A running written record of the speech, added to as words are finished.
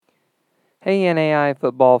Hey NAI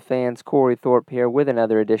football fans, Corey Thorpe here with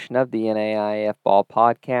another edition of the NAIF Ball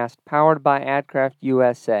Podcast, powered by AdCraft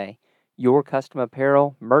USA, your custom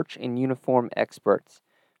apparel, merch, and uniform experts.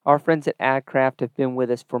 Our friends at AdCraft have been with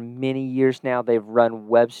us for many years now. They've run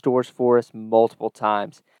web stores for us multiple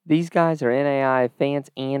times. These guys are NAI fans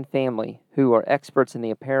and family who are experts in the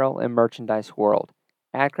apparel and merchandise world.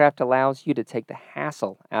 AdCraft allows you to take the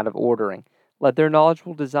hassle out of ordering. Let their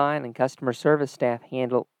knowledgeable design and customer service staff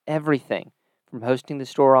handle everything from hosting the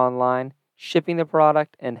store online, shipping the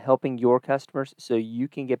product, and helping your customers so you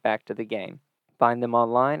can get back to the game. Find them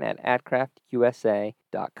online at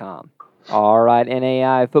adcraftusa.com. All right,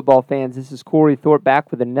 NAI football fans, this is Corey Thorpe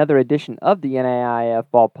back with another edition of the NAIF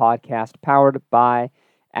Ball Podcast powered by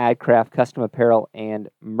AdCraft Custom Apparel and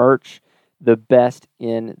Merch, the best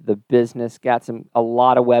in the business. Got a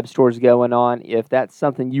lot of web stores going on. If that's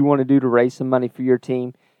something you want to do to raise some money for your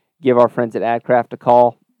team, give our friends at AdCraft a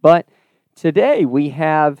call. But today we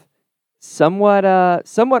have somewhat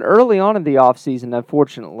early on in the offseason,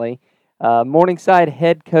 unfortunately. Morningside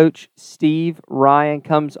head coach Steve Ryan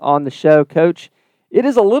comes on the show. Coach, it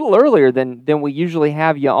is a little earlier than we usually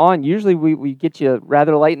have you on. Usually we get you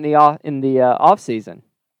rather late in the off season.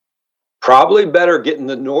 Probably better getting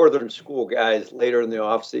the northern school guys later in the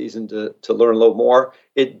off season to learn a little more.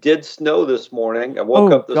 It did snow this morning. I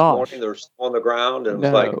woke up this morning, there was snow on the ground, and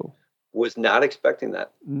it was was not expecting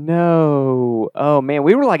that. No. Oh man,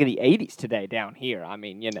 we were like in the 80s today down here. I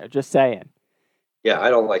mean, just saying. Yeah, I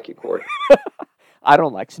don't like you, Corey. I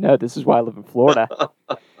don't like snow. This is why I live in Florida.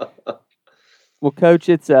 Well, Coach,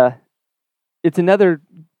 it's another.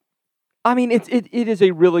 I mean, it is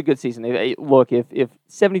a really good season. Look, if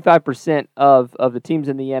 75% of the teams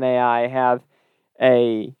in the NAI have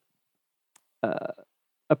a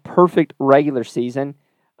perfect regular season,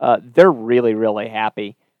 they're really, really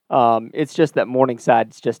happy. It's just that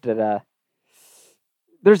Morningside's just there's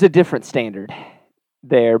a different standard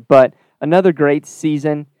there, but another great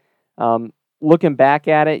season. Looking back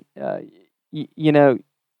at it, you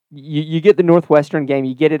get the Northwestern game,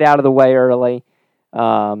 you get it out of the way early,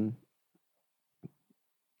 and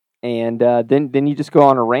then you just go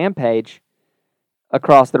on a rampage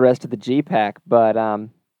across the rest of the GPAC. But I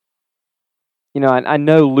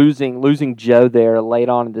know losing Joe there late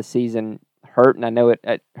on in the season hurt, and I know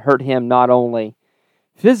it hurt him not only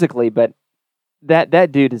physically, but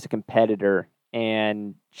that dude is a competitor,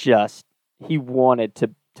 and just he wanted to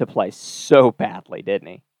play so badly, didn't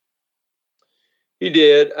he? He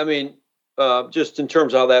did. I mean, just in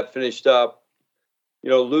terms of how that finished up,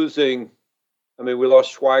 losing. I mean, we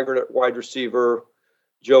lost Schweigert at wide receiver,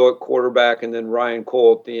 Joe at quarterback, and then Ryan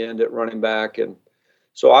Cole at the end at running back, and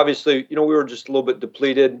so obviously, we were just a little bit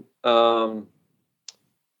depleted. The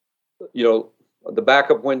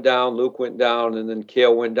backup went down, Luke went down, and then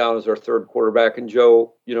Cale went down as our third quarterback, and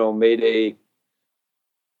Joe, made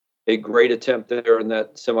a great attempt there in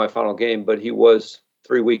that semifinal game, but he was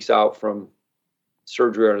 3 weeks out from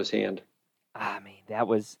surgery on his hand.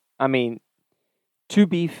 To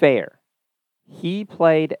be fair, he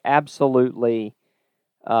played absolutely.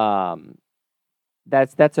 That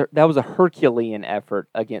was a Herculean effort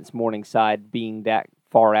against Morningside, being that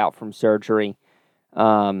far out from surgery.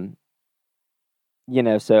 So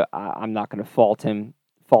I'm not going to fault him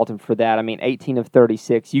for that. I mean, 18 of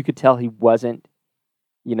 36, you could tell he wasn't.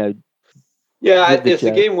 Yeah, as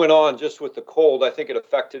the game went on, just with the cold, I think it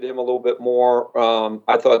affected him a little bit more.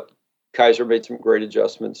 I thought Kaiser made some great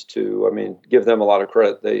adjustments too. I mean, give them a lot of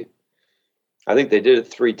credit. I think they did it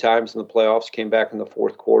 3 times in the playoffs, came back in the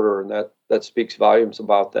fourth quarter, and that speaks volumes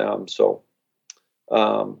about them. So,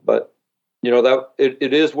 but that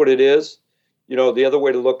it is what it is. The other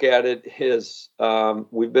way to look at it is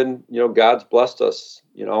we've been, God's blessed us,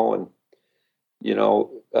 and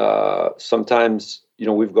sometimes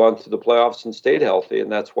we've gone through the playoffs and stayed healthy,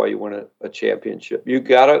 and that's why you win a championship. You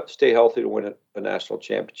gotta stay healthy to win a national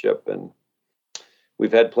championship, and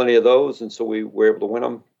we've had plenty of those, and so we were able to win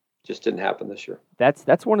them. Just didn't happen this year.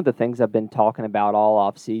 That's one of the things I've been talking about all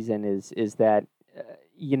off season is that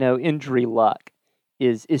injury luck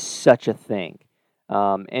is such a thing,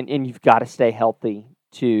 and you've got to stay healthy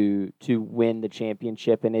to win the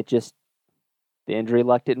championship, and the injury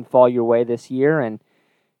luck didn't fall your way this year, and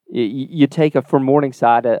you take for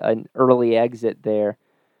Morningside an early exit there.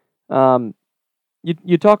 You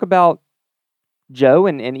talk about Joe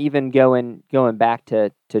and even going back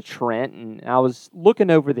to Trent, and I was looking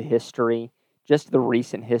over the history, just the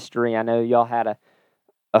recent history. I know y'all had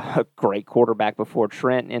a great quarterback before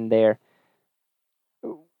Trent in there.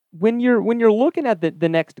 When you're looking at the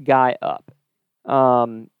next guy up,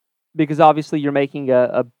 because obviously you're making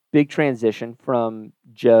a big transition from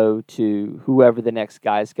Joe to whoever the next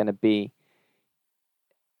guy is going to be.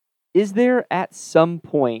 Is there at some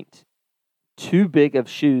point too big of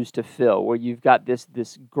shoes to fill where you've got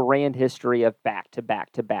this grand history of back to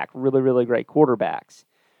back to back really, really great quarterbacks?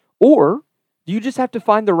 Or do you just have to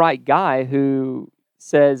find the right guy who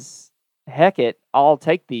says, heck it, I'll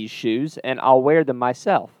take these shoes and I'll wear them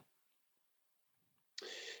myself?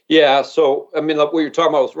 Yeah, so, I mean, like what you're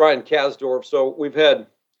talking about was Ryan Kasdorf. So we've had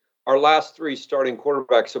our last three starting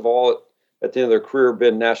quarterbacks have all, at the end of their career,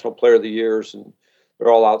 been National Player of the Years, and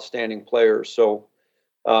they're all outstanding players. So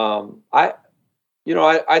I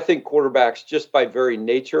think quarterbacks, just by very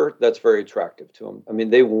nature, that's very attractive to them. I mean,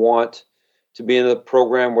 they want to be in a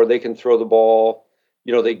program where they can throw the ball.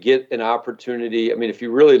 They get an opportunity. I mean, if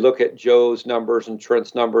you really look at Joe's numbers and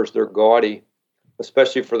Trent's numbers, they're gaudy,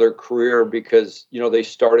 especially for their career because, they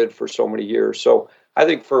started for so many years. So I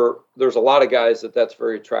think there's a lot of guys that's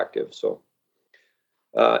very attractive. So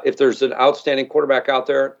if there's an outstanding quarterback out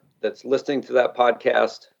there that's listening to that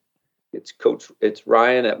podcast, it's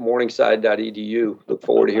Ryan at Morningside.edu. Look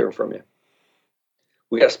forward to hearing from you.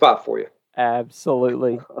 We got a spot for you.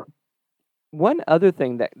 Absolutely. One other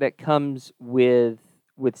thing that comes with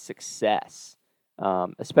success,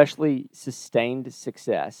 especially sustained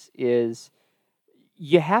success, is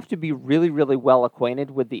you have to be really, really well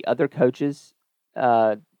acquainted with the other coaches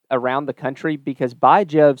around the country because, by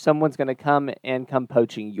Jove, someone's going to come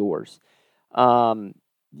poaching yours.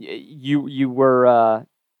 You were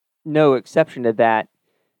no exception to that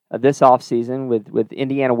this offseason with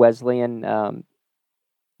Indiana Wesleyan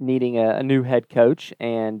needing a new head coach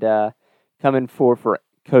and coming for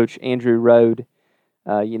Coach Andrew Rode,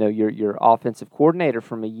 your offensive coordinator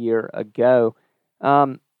from a year ago.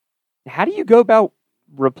 How do you go about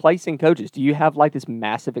replacing coaches? Do you have like this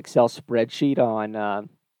massive Excel spreadsheet on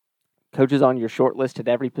coaches on your short list at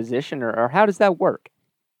every position, or how does that work?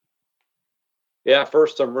 Yeah,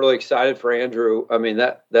 first, I'm really excited for Andrew. I mean,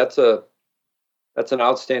 that's an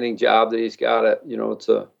outstanding job that he's got.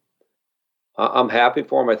 I'm happy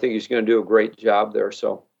for him. I think he's going to do a great job there.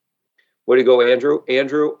 So, way to go, Andrew.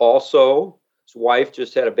 Andrew also, his wife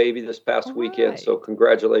just had a baby this past weekend. So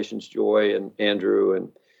congratulations, Joy and Andrew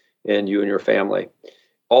and you and your family.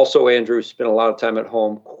 Also, Andrew spent a lot of time at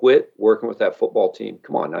home. Quit working with that football team.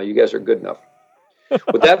 Come on now, you guys are good enough.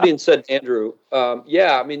 With that being said, Andrew,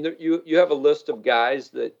 I mean, you have a list of guys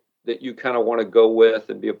that you kind of want to go with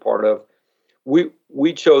and be a part of.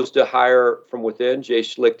 We chose to hire from within Jay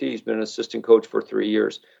Schlichty. He's been an assistant coach for 3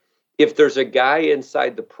 years. If there's a guy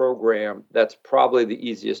inside the program, that's probably the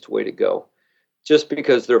easiest way to go, just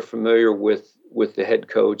because they're familiar with the head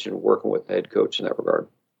coach and working with the head coach in that regard.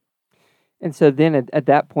 And so then at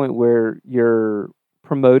that point where you're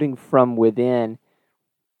promoting from within,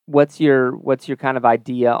 what's your kind of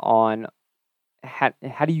idea on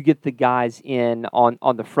how do you get the guys in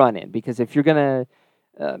on the front end? Because if you're going to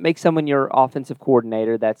make someone your offensive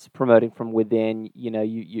coordinator that's promoting from within,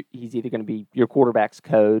 he's either going to be your quarterback's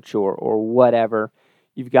coach or whatever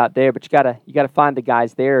you've got there, but you gotta find the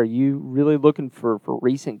guys there. Are you really looking for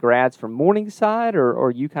recent grads from Morningside, or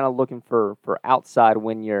are you kind of looking for outside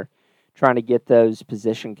when you're trying to get those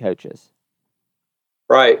position coaches?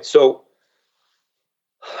 Right. So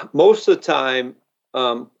most of the time,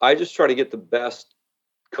 I just try to get the best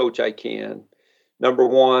coach I can. Number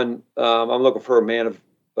one, I'm looking for a man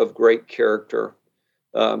of great character.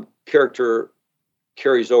 Character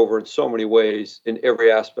carries over in so many ways in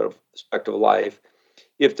every aspect of life.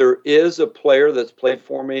 If there is a player that's played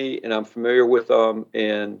for me and I'm familiar with them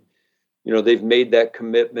and, they've made that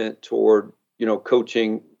commitment toward,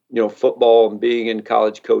 coaching, football and being in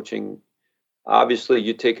college coaching, obviously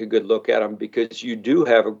you take a good look at them because you do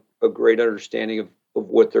have a great understanding of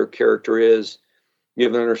what their character is. You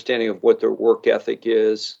have an understanding of what their work ethic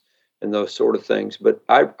is and those sort of things. But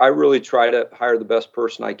I really try to hire the best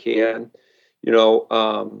person I can.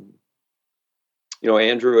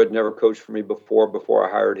 Andrew had never coached for me before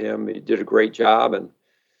I hired him. He did a great job, and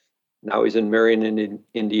now he's in Marion,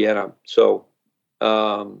 Indiana. So,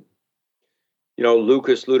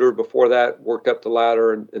 Lucas Luter before that worked up the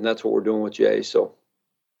ladder, and that's what we're doing with Jay. So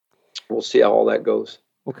we'll see how all that goes.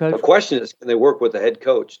 Well, Coach, the question is, can they work with the head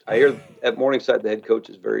coach? I hear at Morningside the head coach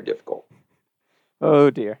is very difficult.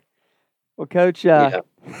 Oh dear. Well, Coach,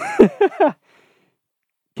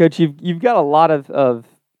 Coach, you've got a lot of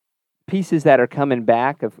pieces that are coming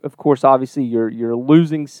back. Of course, obviously you're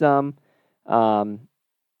losing some.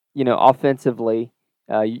 Offensively,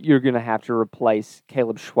 you're going to have to replace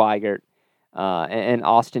Caleb Schweigert and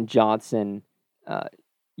Austin Johnson.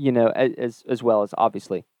 As well as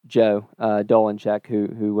obviously Joe Dolanchek,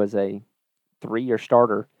 who was a 3-year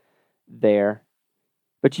starter there.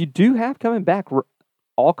 But you do have coming back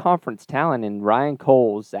all conference talent in Ryan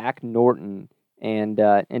Cole, Zach Norton, and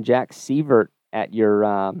Jack Sievert at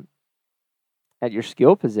your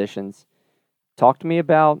skill positions. Talk to me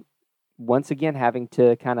about once again having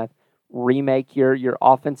to kind of remake your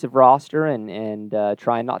offensive roster and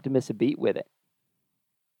try not to miss a beat with it.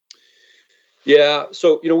 Yeah,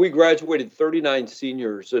 so we graduated 39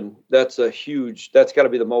 seniors, and that's got to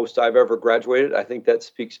be the most I've ever graduated. I think that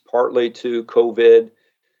speaks partly to COVID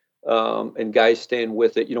and guys staying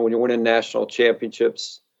with it. When you're winning national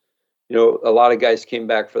championships, a lot of guys came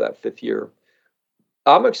back for that fifth year.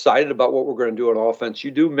 I'm excited about what we're going to do on offense.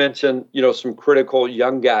 You do mention, some critical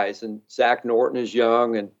young guys, and Zach Norton is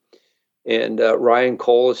young, and Ryan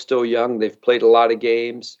Cole is still young. They've played a lot of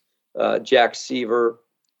games. Jack Seaver,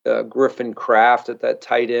 Griffin Kraft at that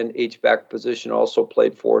tight end H-back position also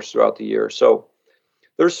played for us throughout the year. So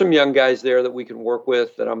there's some young guys there that we can work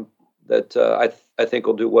with that I think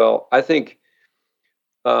will do well. I think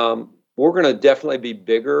we're going to definitely be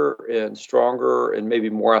bigger and stronger and maybe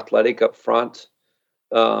more athletic up front.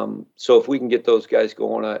 So if we can get those guys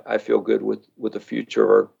going, I feel good with the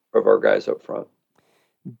future of our guys up front.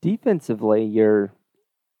 Defensively, you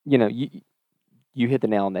hit the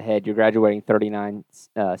nail on the head. You're graduating 39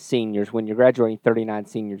 seniors. When you're graduating 39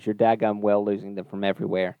 seniors, you're daggum well losing them from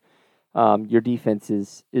everywhere. Your defense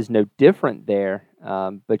is no different there,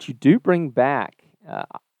 but you do bring back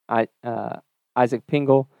Isaac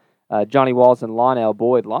Pingle, Johnny Walls, and Lonell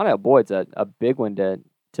Boyd. Lonell Boyd's a big one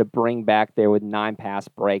to bring back there with 9 pass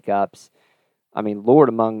breakups. I mean, Lord,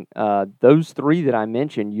 among those 3 that I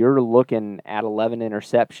mentioned, you're looking at 11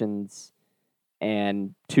 interceptions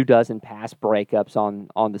and 24 pass breakups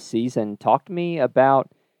on the season. Talk to me about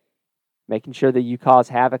making sure that you cause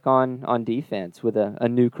havoc on defense with a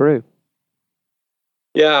new crew.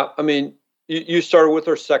 Yeah, I mean, you started with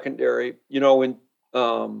our secondary.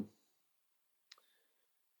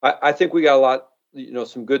 I think we got a lot,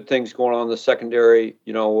 some good things going on in the secondary.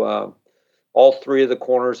 All 3 of the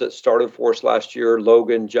corners that started for us last year,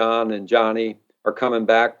 Logan, John, and Johnny, are coming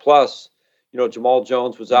back. Plus, Jamal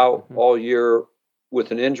Jones was out all year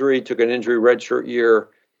with an injury, took an injury redshirt year,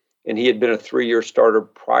 and he had been a 3-year starter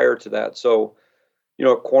prior to that. So,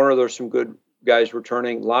 at corner, there's some good guys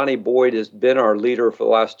returning. Lonnie Boyd has been our leader for the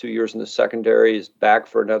last 2 years in the secondary. He's back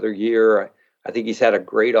for another year. I think he's had a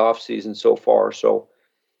great offseason so far. So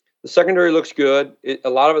the secondary looks good. A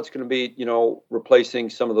lot of it's going to be,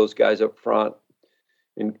 replacing some of those guys up front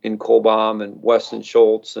in Colbaum and Weston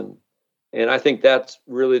Schultz. And I think that's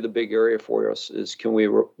really the big area for us is can we,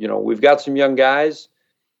 we've got some young guys,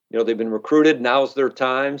 they've been recruited. Now's their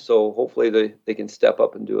time. So hopefully they can step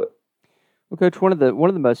up and do it. Well, Coach, one of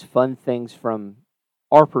the most fun things from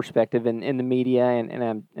our perspective in the media, and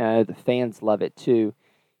I know the fans love it too,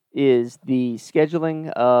 is the scheduling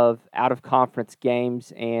of out-of-conference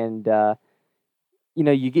games. And,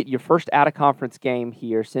 you get your first out-of-conference game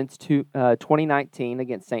here since 2019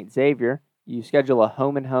 against St. Xavier. You schedule a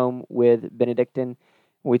home-and-home with Benedictine.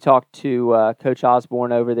 We talked to Coach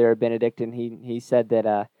Osborne over there at Benedictine. He said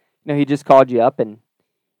that, he just called you up and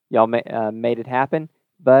y'all made it happen.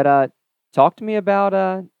 But talk to me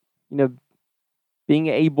about, being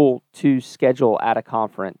able to schedule out of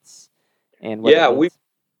conference and what it means.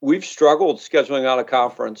 We've struggled scheduling out of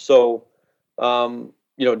conference. So,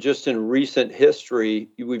 just in recent history,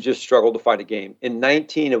 we've just struggled to find a game. In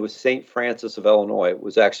 19, it was St. Francis of Illinois. It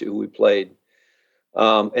was actually who we played.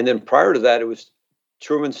 And then prior to that, it was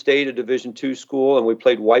Truman State, a Division II school, and we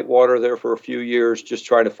played Whitewater there for a few years, just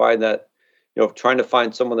trying to find that, trying to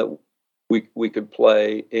find someone that we could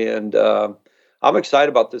play. And I'm excited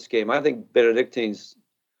about this game. I think Benedictine's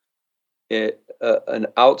an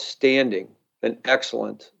outstanding, an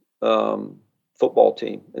excellent football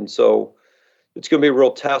team. And so it's going to be a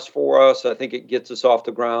real test for us. I think it gets us off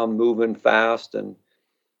the ground moving fast and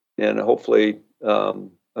hopefully,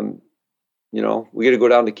 we get to go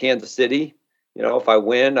down to Kansas City. If I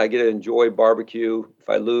win, I get to enjoy barbecue. If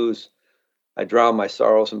I lose, I drown my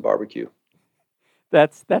sorrows in barbecue.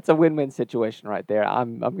 That's a win-win situation right there.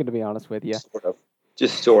 I'm going to be honest with you.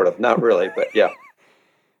 Just sort of, not really, but yeah.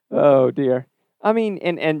 Oh dear. I mean,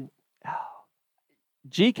 and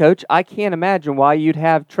gee, Coach, I can't imagine why you'd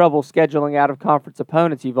have trouble scheduling out of conference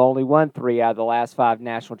opponents. You've only won 3 out of the last 5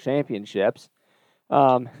 national championships.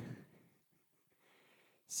 So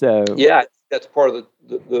yeah, that's part of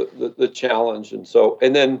the challenge, and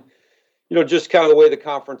then just kind of the way the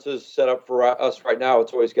conference is set up for us right now,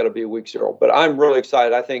 it's always got to be week 0. But I'm really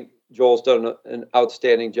excited. I think Joel's done an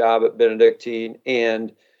outstanding job at Benedictine,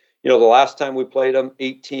 and the last time we played them,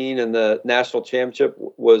 18 in the national championship,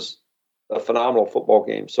 was a phenomenal football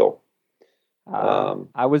game. So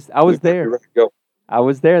I was there. Ready to go. I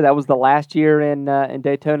was there. That was the last year in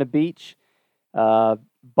Daytona Beach.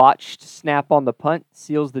 Botched snap on the punt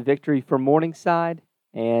seals the victory for Morningside,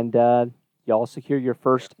 and y'all secure your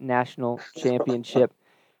first national championship.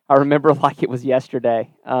 I remember like it was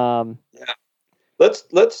yesterday. Yeah.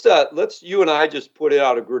 Let's you and I just put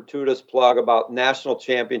out a gratuitous plug about national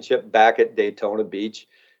championship back at Daytona Beach.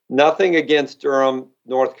 Nothing against Durham,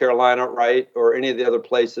 North Carolina, right, or any of the other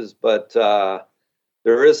places, but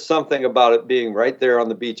there is something about it being right there on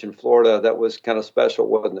the beach in Florida that was kind of special,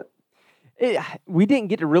 wasn't it? We didn't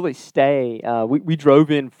get to really stay. We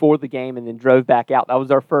drove in for the game and then drove back out. That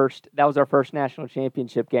was our first national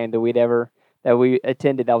championship game that we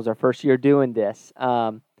attended. That was our first year doing this.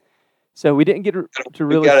 So we didn't get to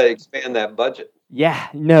really. We got to expand that budget. Yeah,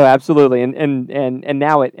 no, absolutely, and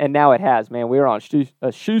now it has, man. We were on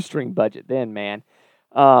a shoestring budget then, man.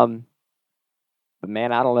 But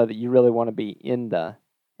man, I don't know that you really want to be in the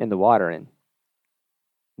water in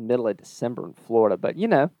middle of December in Florida. But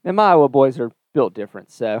and my Iowa boys are built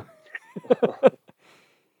different, so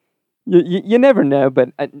you never know. But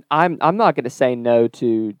I'm not going to say no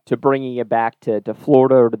to bringing it back to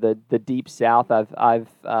Florida or to the deep South. I've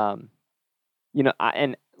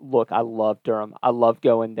and look, I love Durham. I love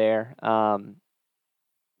going there.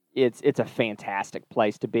 It's a fantastic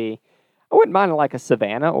place to be. I wouldn't mind like a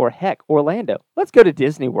Savannah or heck Orlando. Let's go to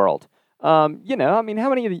Disney World. I mean, how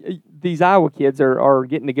many of these Iowa kids are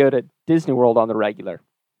getting to go to Disney World on the regular?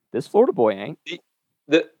 This Florida boy ain't.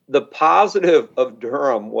 The positive of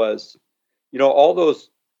Durham was, all those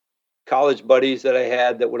college buddies that I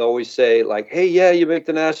had that would always say like, "Hey, yeah, you make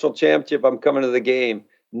the national championship, I'm coming to the game."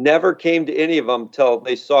 Never came to any of them till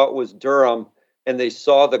they saw it was Durham and they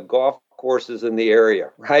saw the golf courses in the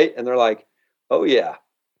area, right? And they're like, "Oh yeah,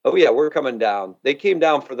 we're coming down." They came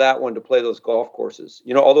down for that one to play those golf courses.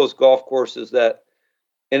 All those golf courses that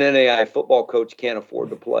an NAI football coach can't afford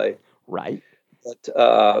to play. Right.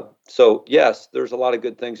 But so yes, there's a lot of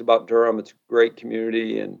good things about Durham. It's a great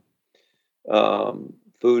community, and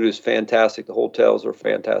food is fantastic. The hotels are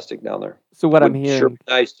fantastic down there. So what I'm hearing, sure be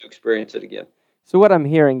nice to experience it again. So what I'm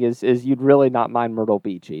hearing is you'd really not mind Myrtle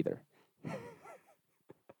Beach either.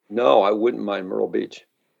 No, I wouldn't mind Myrtle Beach.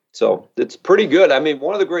 So it's pretty good. I mean,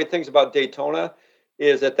 one of the great things about Daytona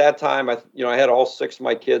is at that time, I had all 6 of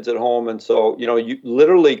my kids at home. And so, you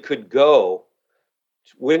literally could go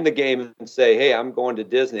win the game and say, "Hey, I'm going to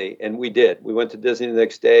Disney." And we did. We went to Disney the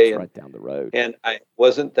next day. It's right down the road. And I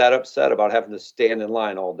wasn't that upset about having to stand in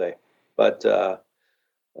line all day. But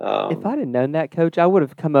if I'd have known that, Coach, I would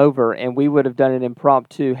have come over and we would have done an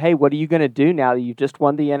impromptu, "Hey, what are you going to do now that you've just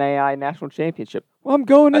won the NAI National Championship?" "Well, I'm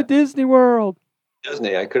going to Disney World."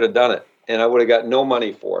 Disney, I could have done it, and I would have got no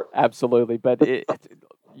money for it. Absolutely, but it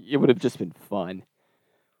would have just been fun.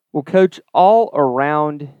 Well, Coach, all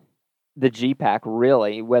around the GPAC,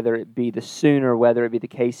 really, whether it be the Sooner, whether it be the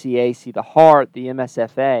KCAC, the Heart, the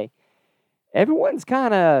MSFA, everyone's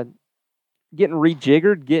kind of getting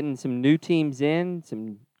rejiggered, getting some new teams in,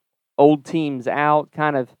 some old teams out,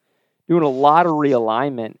 kind of doing a lot of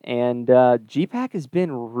realignment. And GPAC has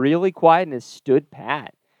been really quiet and has stood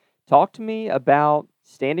pat. Talk to me about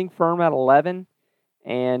standing firm at 11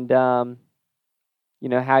 and, how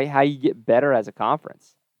you get better as a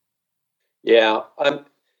conference. Yeah,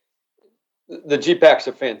 the GPAC's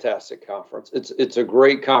a fantastic conference. It's a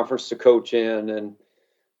great conference to coach in, and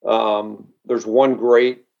there's one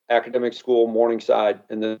great academic school, Morningside,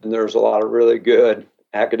 and then there's a lot of really good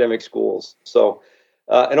academic schools. So,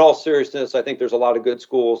 in all seriousness, I think there's a lot of good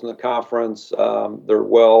schools in the conference. They're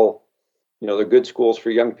they're good schools for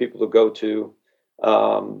young people to go to.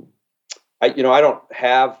 I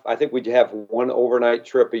think we have one overnight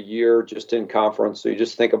trip a year just in conference. So you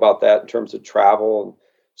just think about that in terms of travel and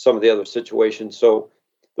some of the other situations. So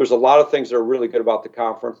there's a lot of things that are really good about the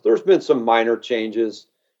conference. There's been some minor changes,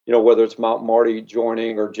 whether it's Mount Marty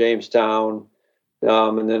joining or Jamestown.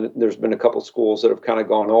 And then there's been a couple schools that have kind of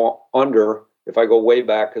gone under, if I go way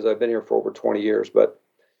back, because I've been here for over 20 years. But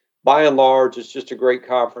by and large, it's just a great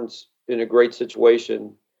conference in a great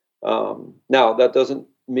situation. Now, that doesn't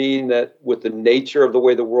mean that with the nature of the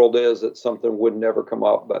way the world is, that something would never come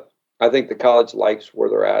up. But I think the college likes where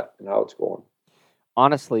they're at and how it's going.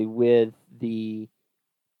 Honestly, with the,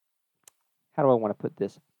 how do I want to put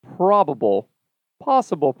this, possible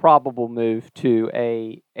move to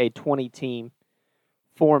a 20-team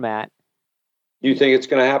format. Do you think it's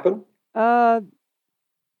going to happen?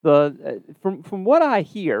 From what I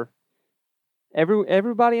hear,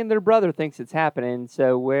 everybody and their brother thinks it's happening.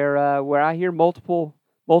 So where I hear multiple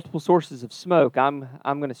sources of smoke, I'm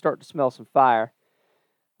going to start to smell some fire.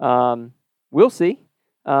 We'll see.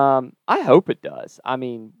 I hope it does. I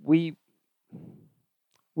mean, we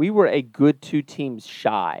were a good 2 teams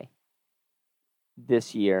shy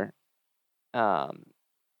this year, um,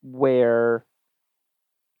 where,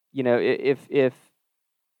 if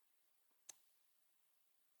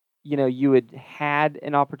you had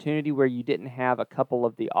an opportunity where you didn't have a couple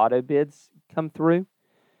of the auto bids come through,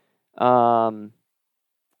 um,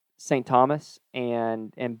 St. Thomas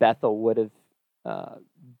and Bethel would have uh,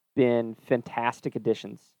 been fantastic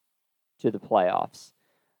additions to the playoffs.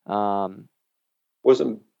 Um,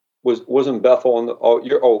 Wasn't Bethel on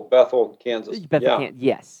the Bethel, Kansas? Bethel Yeah. can't.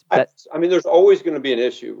 Yes, I, but I mean, there's always going to be an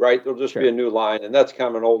issue, right? There'll just be a sure. new line, and that's kind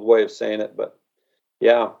of an old way of saying it. But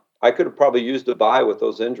yeah, I could have probably used a bye with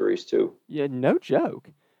those injuries too. Yeah, no joke.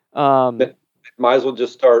 Um, Might as well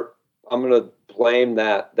just start. I'm going to blame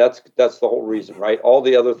that. That's the whole reason, right? All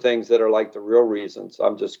the other things that are like the real reasons.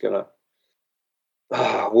 I'm just gonna.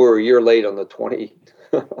 We're a year late on the 20.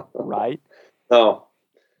 right. No,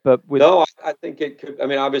 But with no, I think it could. I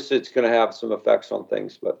mean, obviously, it's going to have some effects on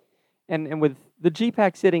things, but and with the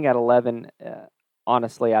GPAC sitting at 11,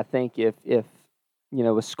 honestly, I think if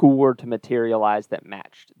a school were to materialize that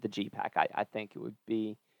matched the GPAC, I think it would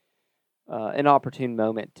be an opportune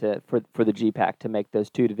moment for the GPAC to make those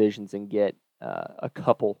two divisions and get a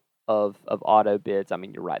couple of auto bids. I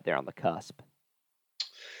mean, you're right there on the cusp.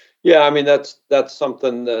 yeah, I mean that's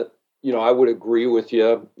something that I would agree with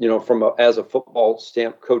you. From as a football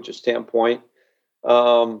coach's standpoint,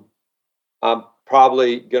 um, I'm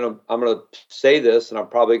gonna say this, and I'm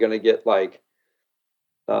probably gonna get like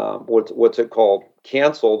what's it called,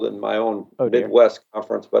 canceled in my own Oh dear. Midwest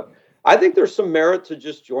conference. But I think there's some merit to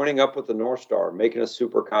just joining up with the North Star, making a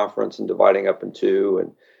super conference and dividing up in two.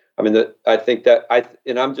 And I mean I think that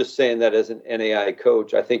and I'm just saying that as an NAI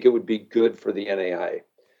coach, I think it would be good for the NAI,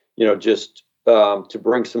 just to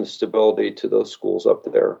bring some stability to those schools up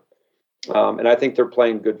there. And I think they're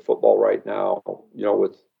playing good football right now,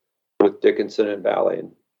 with Dickinson and Valley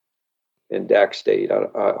and Dak State.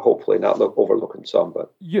 Hopefully not overlooking some,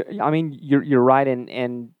 but I mean, you're right,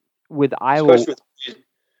 and with Iowa, especially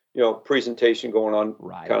with presentation going on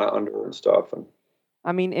right. kind of under and stuff. And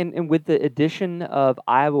I mean, and with the addition of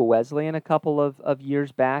Iowa Wesleyan a couple of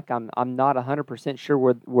years back, I'm not 100% sure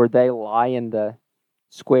where they lie in the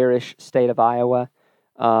squarish state of Iowa.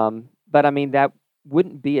 But I mean, that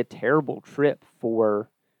wouldn't be a terrible trip for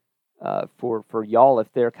y'all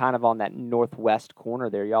if they're kind of on that northwest corner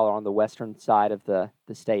there. Y'all are on the western side of the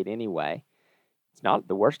state anyway. It's not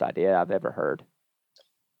the worst idea I've ever heard.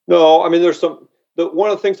 no, I mean there's one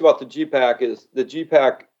of the things about the GPAC is the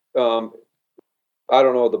GPAC. I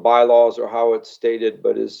don't know the bylaws or how it's stated,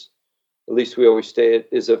 but is at least we always state it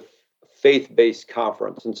is a faith-based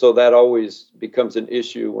conference, and so that always becomes an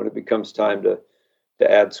issue when it becomes time to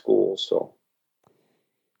add schools. So,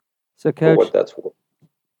 For what Coach, that's worth.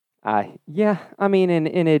 yeah, I mean, and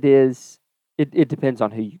it is. It depends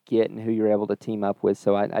on who you get and who you're able to team up with.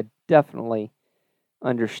 So I definitely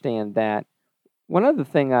understand that. One other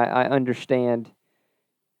thing I understand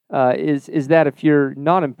is that if you're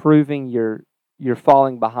not improving, you're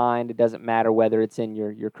falling behind. It doesn't matter whether it's in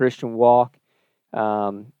your Christian walk.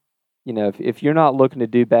 Um, if you're not looking to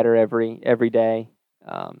do better every day,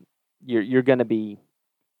 you're going to be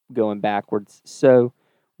going backwards. So,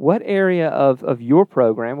 what area of your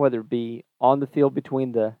program, whether it be on the field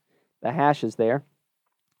between the hashes there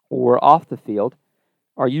or off the field,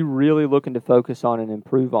 are you really looking to focus on and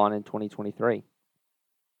improve on in 2023?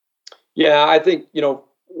 Yeah, I think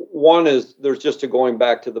one is there's just a going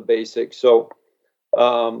back to the basics. So,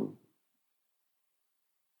 um,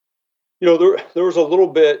 there was a little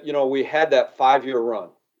bit. We had that 5-year run.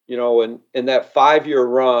 And in that 5-year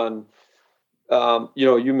run,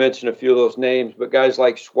 you mentioned a few of those names, but guys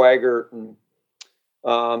like Schwagert and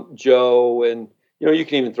Joe, and you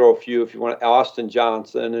can even throw a few if you want, Austin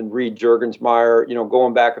Johnson and Reed Juergensmeyer.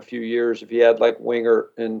 Going back a few years, if you had like Winger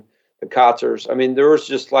and the Kotzers. I mean, there was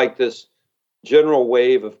just like this general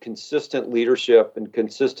wave of consistent leadership and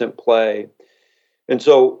consistent play. And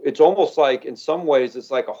so it's almost like, in some ways,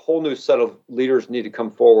 it's like a whole new set of leaders need to come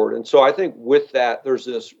forward. And so I think with that, there's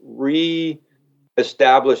this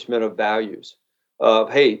re-establishment of values of,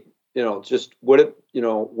 hey, just what do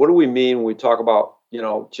we mean when we talk about,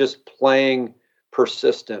 just playing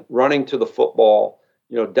persistent, running to the football,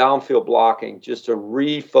 downfield blocking, just to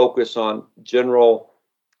refocus on general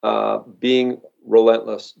being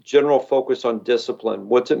relentless, general focus on discipline.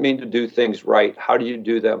 What's it mean to do things right? How do you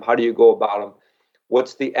do them? How do you go about them?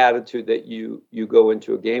 What's the attitude that you go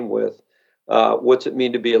into a game with? What's it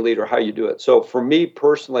mean to be a leader? How you do it? So for me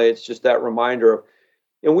personally, it's just that reminder of,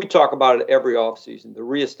 and we talk about it every offseason, the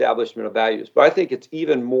reestablishment of values. But I think it's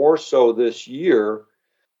even more so this year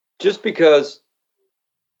just because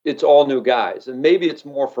it's all new guys. And maybe it's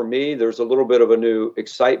more for me. There's a little bit of a new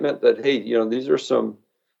excitement that, hey, these are some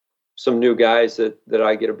new guys that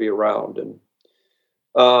I get to be around.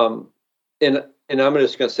 Um, and I'm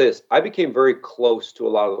just going to say this. I became very close to a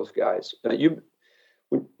lot of those guys.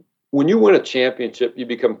 When you win a championship, you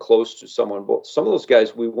become close to someone. But some of those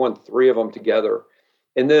guys, we won 3 of them together.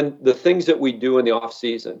 And then the things that we do in the off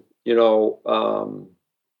season, a lot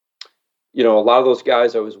of those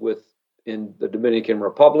guys I was with in the Dominican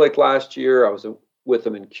Republic last year. I was with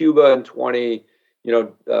them in Cuba in 20,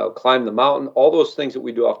 climb the mountain, all those things that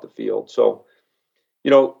we do off the field. So,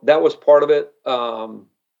 that was part of it. I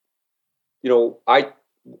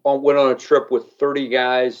went on a trip with 30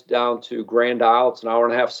 guys down to Grand Isle. It's an hour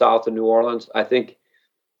and a half south of New Orleans. I think,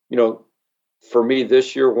 for me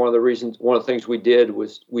this year, one of the things we did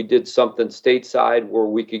was we did something stateside where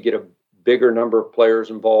we could get a bigger number of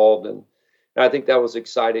players involved. And I think that was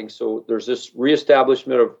exciting. So there's this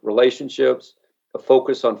reestablishment of relationships, a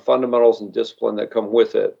focus on fundamentals and discipline that come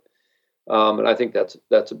with it. And I think that's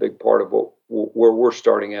a big part of where we're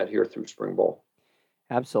starting at here through spring ball.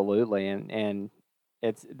 Absolutely, and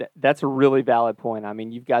that's a really valid point. I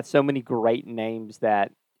mean, you've got so many great names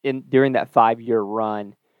that during that 5-year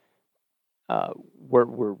run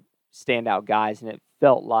were standout guys, and it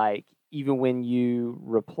felt like even when you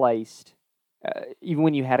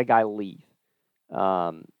had a guy leave,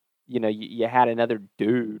 you had another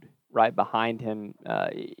dude right behind him.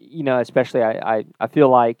 Especially I feel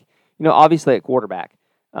like obviously at quarterback.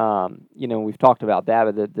 We've talked about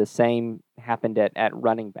that, but the same happened at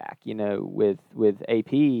running back, with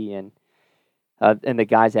AP and the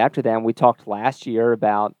guys after that. And we talked last year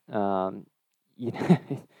about,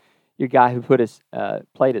 your guy who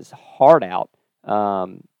played his heart out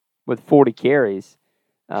with 40 carries.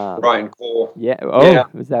 Brian Cole. Yeah. Oh, yeah.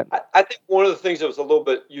 Was that? I think one of the things that was a little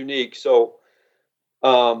bit unique. So,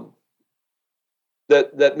 that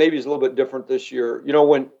maybe is a little bit different this year.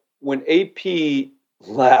 When AP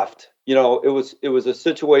left, it was a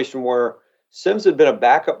situation where Sims had been a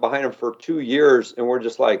backup behind him for 2 years, and we're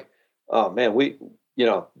just like, oh man,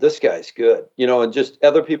 this guy's good, and just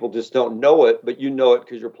other people just don't know it, but you know it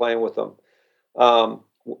because you're playing with them.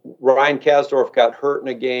 Ryan Kasdorf got hurt in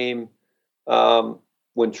a game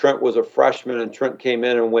when Trent was a freshman, and Trent came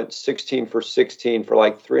in and went 16 for 16 for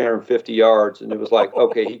like 350 yards, and it was like,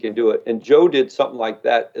 okay, he can do it. And Joe did something like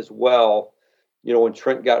that as well, when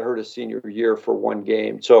Trent got hurt his senior year for one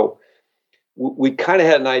game. So we kind of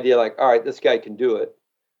had an idea like, all right, this guy can do it.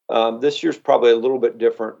 This year's probably a little bit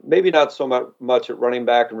different. Maybe not so much at running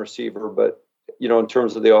back and receiver, but, in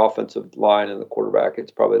terms of the offensive line and the quarterback,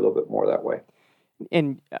 it's probably a little bit more that way.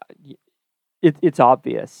 And it's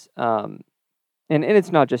obvious. And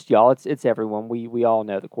it's not just y'all, it's everyone. We all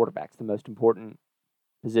know the quarterback's the most important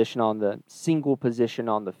single position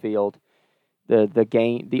on the field.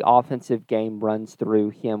 The offensive game runs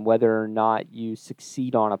through him. Whether or not you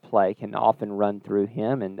succeed on a play can often run through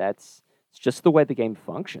him, and it's just the way the game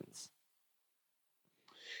functions.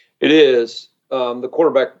 It is. The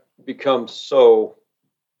quarterback becomes so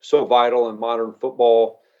vital in modern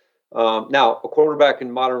football. Now, a quarterback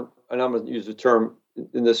in modern, and I'm going to use the term,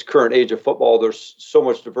 in this current age of football, there's so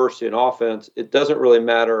much diversity in offense. It doesn't really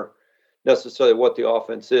matter necessarily what the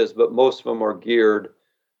offense is, but most of them are geared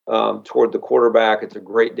toward the quarterback. It's a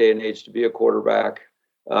great day and age to be a quarterback,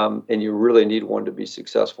 and you really need one to be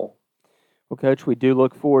successful. Well, Coach, we do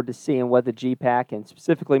look forward to seeing what the GPAC and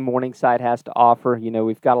specifically Morningside has to offer.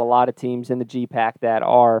 We've got a lot of teams in the GPAC that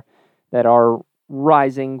are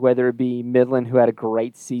rising, whether it be Midland, who had a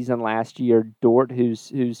great season last year, Dort, who's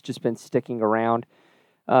just been sticking around,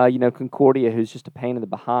 Concordia, who's just a pain in the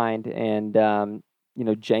behind, and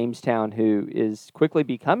Jamestown, who is quickly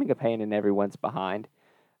becoming a pain in everyone's behind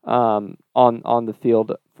on the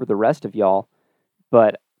field for the rest of y'all.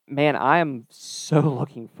 But man, I am so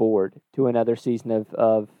looking forward to another season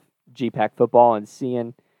of GPAC football and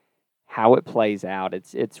seeing how it plays out.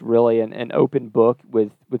 It's really an open book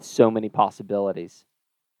with so many possibilities.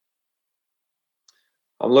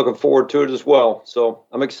 I'm looking forward to it as well. So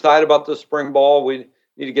I'm excited about the spring ball. We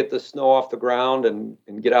need to get the snow off the ground and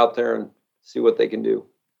get out there and see what they can do.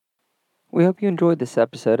 We hope you enjoyed this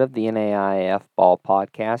episode of the NAIF Ball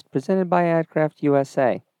Podcast presented by AdCraft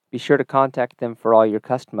USA. Be sure to contact them for all your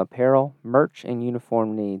custom apparel, merch, and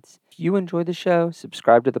uniform needs. If you enjoy the show,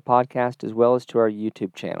 subscribe to the podcast as well as to our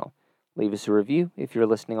YouTube channel. Leave us a review if you're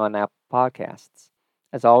listening on Apple Podcasts.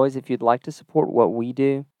 As always, if you'd like to support what we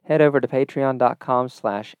do, Head over to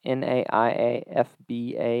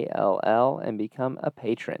patreon.com/NAIAFBALL and become a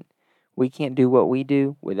patron. We can't do what we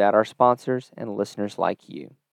do without our sponsors and listeners like you.